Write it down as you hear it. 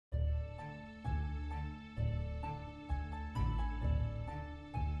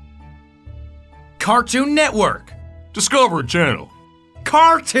Cartoon Network. Discovery Channel.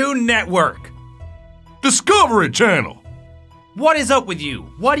 Cartoon Network. Discovery Channel. What is up with you?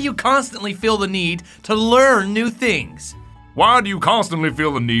 Why do you constantly feel the need to learn new things? Why do you constantly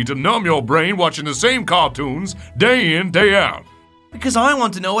feel the need to numb your brain watching the same cartoons day in, day out? Because I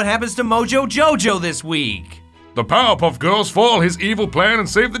want to know what happens to Mojo Jojo this week. The Powerpuff Girls foil his evil plan and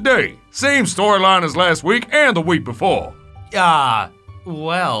save the day. Same storyline as last week and the week before.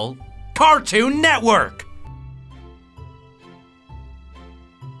 Well, Cartoon Network.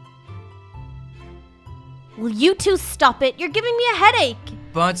 Will you two stop it? You're giving me a headache.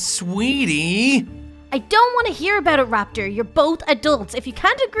 But sweetie... I don't want to hear about it, Raptor. You're both adults. If you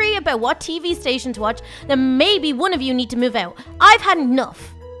can't agree about what TV station to watch, then maybe one of you need to move out. I've had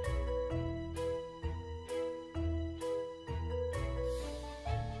enough.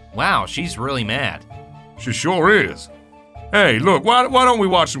 Wow, she's really mad. She sure is. Hey, look, why don't we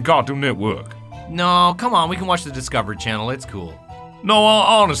watch some Cartoon Network? No, come on, we can watch the Discovery Channel, it's cool. No,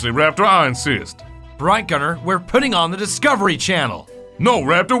 honestly, Raptor, I insist. Bright Gunner, we're putting on the Discovery Channel. No,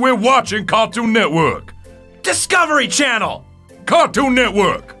 Raptor, we're watching Cartoon Network. Discovery Channel! Cartoon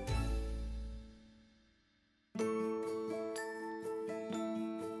Network!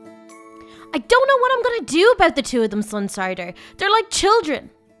 I don't know what I'm gonna do about the two of them, Sunstarter. They're like children.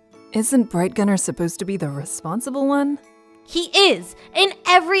 Isn't Bright Gunner supposed to be the responsible one? He is, in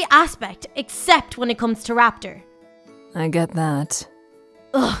every aspect, except when it comes to Raptor. I get that.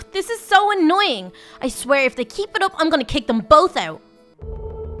 Ugh, this is so annoying. I swear if they keep it up, I'm gonna kick them both out.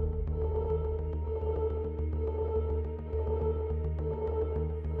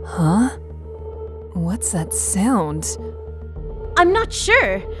 Huh? What's that sound? I'm not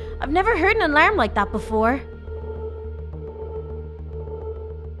sure. I've never heard an alarm like that before.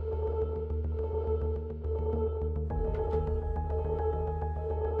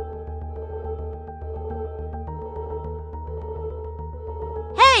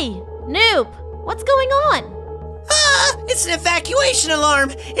 Hey, Noob, what's going on? It's an evacuation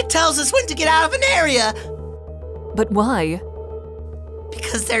alarm. It tells us when to get out of an area. But why?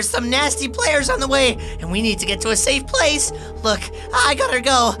 Because there's some nasty players on the way, and we need to get to a safe place. Look, I gotta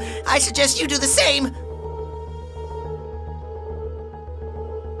go. I suggest you do the same.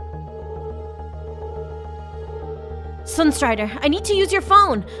 Sunstrider, I need to use your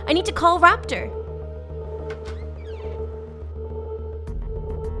phone. I need to call Raptor.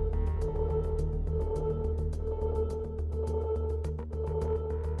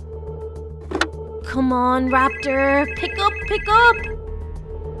 Come on, Raptor. Pick up, pick up.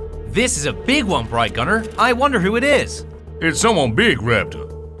 This is a big one, Bright Gunner. I wonder who it is. It's someone big,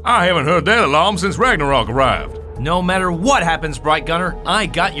 Raptor. I haven't heard that alarm since Ragnarok arrived. No matter what happens, Bright Gunner, I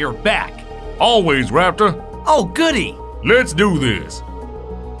got your back. Always, Raptor. Oh, goody. Let's do this.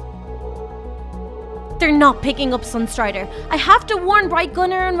 They're not picking up Sunstrider. I have to warn Bright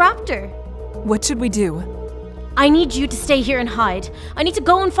Gunner and Raptor. What should we do? I need you to stay here and hide. I need to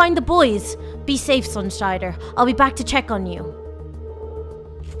go and find the boys. Be safe, Sunstrider. I'll be back to check on you.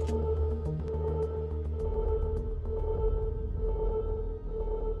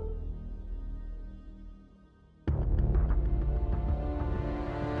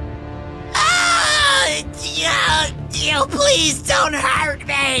 Please don't hurt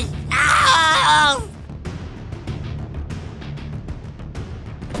me! Oh!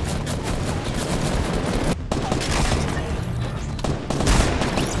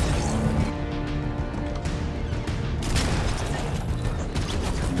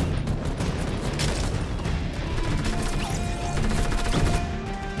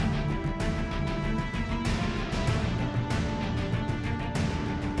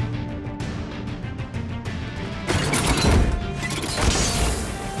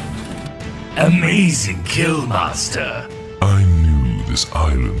 Amazing kill, Master. I knew this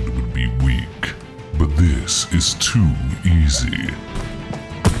island would be weak, but this is too easy.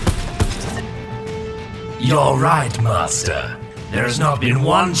 You're right, Master. There has not been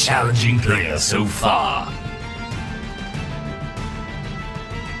one challenging player so far.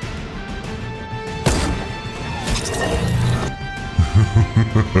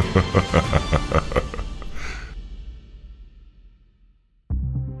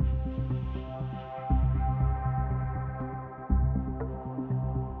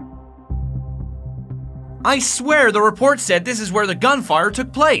 I swear the report said this is where the gunfire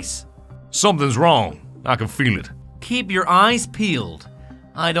took place. Something's wrong. I can feel it. Keep your eyes peeled.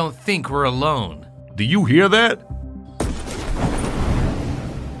 I don't think we're alone. Do you hear that?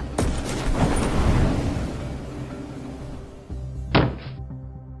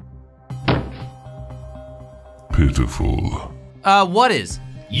 Pitiful. What is?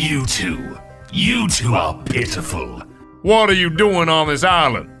 You two. You two are pitiful. What are you doing on this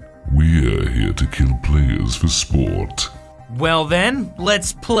island? We're here to kill players for sport. Well then,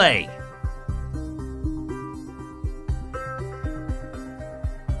 let's play.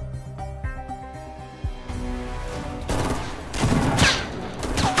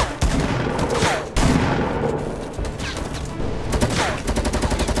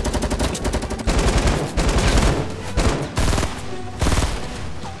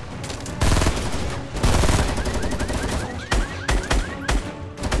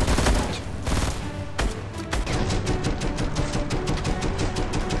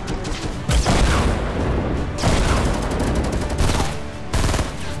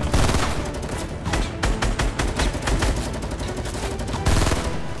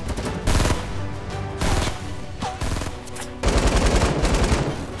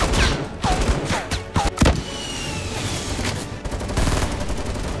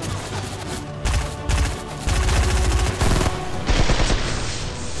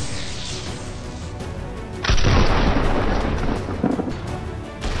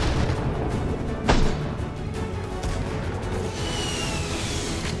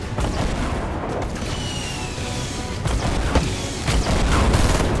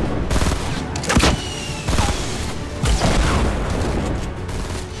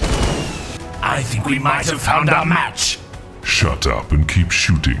 I think we might have found our match. Shut up and keep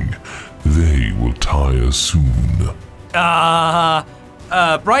shooting. They will tire soon. Brightgunner,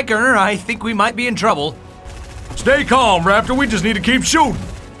 I think we might be in trouble. Stay calm, Raptor. We just need to keep shooting.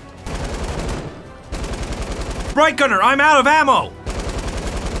 Brightgunner, I'm out of ammo!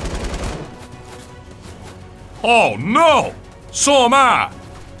 Oh no! So am I!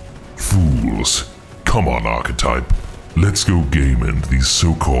 Fools. Come on, Archetype. Let's go game end these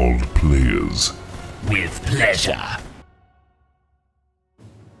so-called players. With pleasure.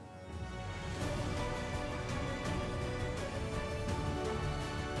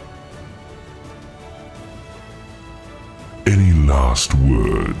 Any last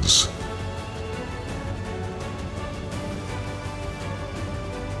words?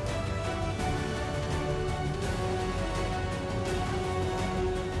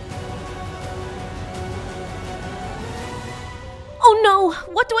 Oh no,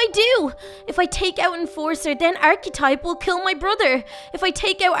 what do I do? If I take out Enforcer, then Archetype will kill my brother. If I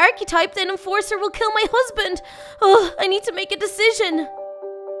take out Archetype, then Enforcer will kill my husband. Oh, I need to make a decision.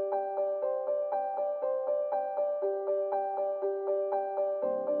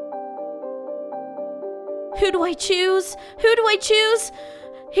 Who do I choose? Who do I choose?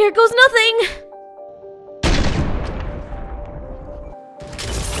 Here goes nothing.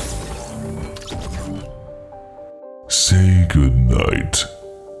 Say goodnight.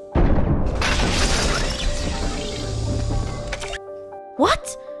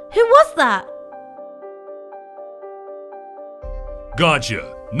 What? Who was that?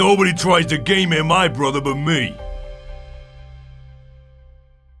 Gotcha. Nobody tries to game in my brother but me.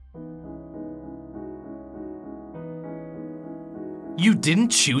 You didn't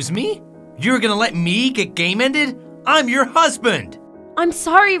choose me? You're gonna let me get game ended? I'm your husband! I'm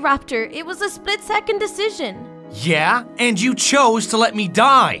sorry, Raptor. It was a split-second decision. Yeah, and you chose to let me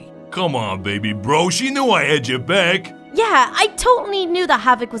die. Come on, baby bro. She knew I had your back. Yeah, I totally knew that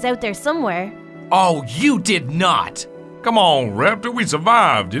Havoc was out there somewhere. Oh, you did not. Come on, Raptor. We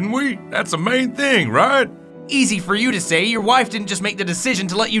survived, didn't we? That's the main thing, right? Easy for you to say. Your wife didn't just make the decision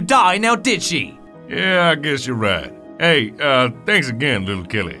to let you die, now did she? Yeah, I guess you're right. Hey, thanks again, little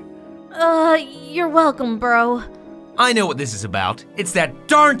Kelly. You're welcome, bro. I know what this is about. It's that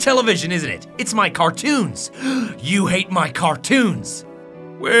darn television, isn't it? It's my cartoons. You hate my cartoons.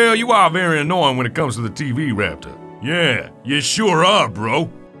 Well, you are very annoying when it comes to the TV, Raptor. Yeah, you sure are, bro.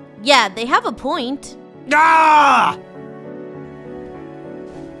 Yeah, they have a point. Ah!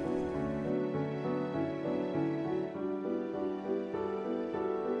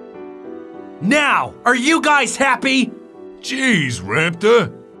 Now, are you guys happy? Jeez,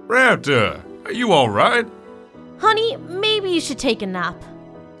 Raptor. Raptor, are you alright? Honey, maybe you should take a nap.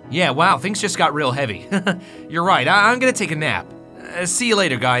 Yeah, wow, things just got real heavy. You're right, I'm gonna take a nap. See you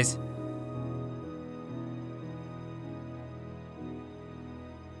later, guys.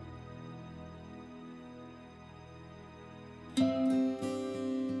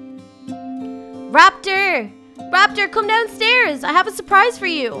 Raptor! Raptor, come downstairs. I have a surprise for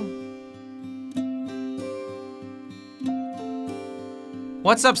you.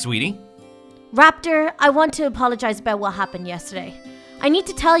 What's up, sweetie? Raptor, I want to apologize about what happened yesterday. I need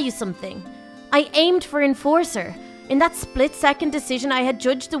to tell you something. I aimed for Enforcer. In that split-second decision, I had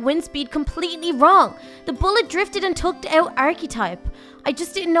judged the wind speed completely wrong. The bullet drifted and took out Archetype. I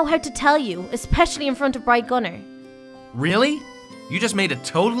just didn't know how to tell you, especially in front of Bright Gunner. Really? You just made a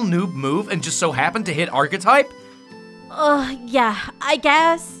total noob move and just so happened to hit Archetype? Yeah, I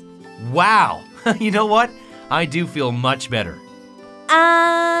guess. Wow. You know what? I do feel much better.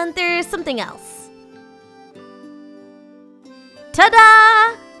 And there's something else.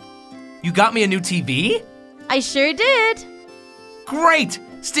 Ta-da! You got me a new TV? I sure did. Great!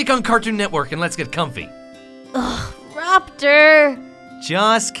 Stick on Cartoon Network and let's get comfy. Ugh, Raptor.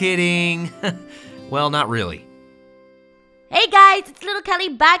 Just kidding. Well, not really. Hey guys, it's Little Kelly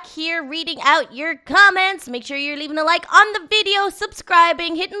back here reading out your comments. Make sure you're leaving a like on the video,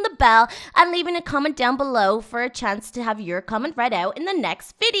 subscribing, hitting the bell, and leaving a comment down below for a chance to have your comment read out in the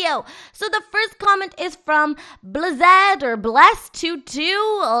next video. So the first comment is from Blazed or Bless22.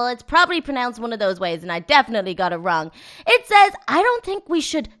 Well, it's probably pronounced one of those ways, and I definitely got it wrong. It says, I don't think we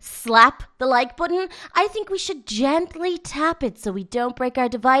should slap the like button. I think we should gently tap it so we don't break our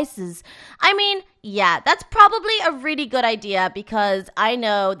devices. I mean, yeah, that's probably a really good idea because I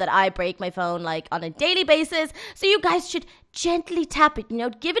know that I break my phone like on a daily basis. So you guys should gently tap it.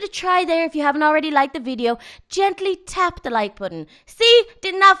 Give it a try there if you haven't already liked the video. Gently tap the like button. See?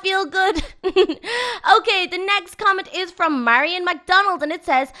 Did not feel good. Okay, the next comment is from Marion McDonald and it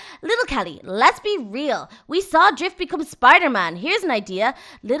says, Little Kelly, let's be real. We saw Drift become Spider-Man. Here's an idea.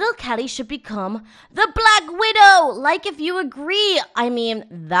 Little Kelly should become the Black Widow. Like if you agree. I mean,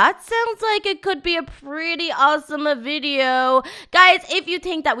 that sounds like it could be a pretty awesome video. Guys, if you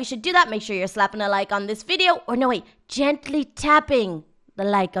think that we should do that, make sure you're slapping a like on this video. Or no, wait. Gently tapping the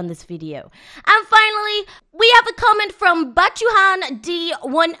like on this video. And finally, we have a comment from Bachuhan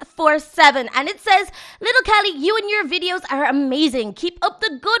D147 and it says, Little Kelly, you and your videos are amazing. Keep up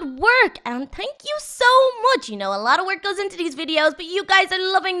the good work and thank you so much. A lot of work goes into these videos, but you guys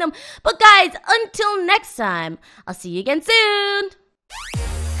are loving them. But guys, until next time, I'll see you again soon.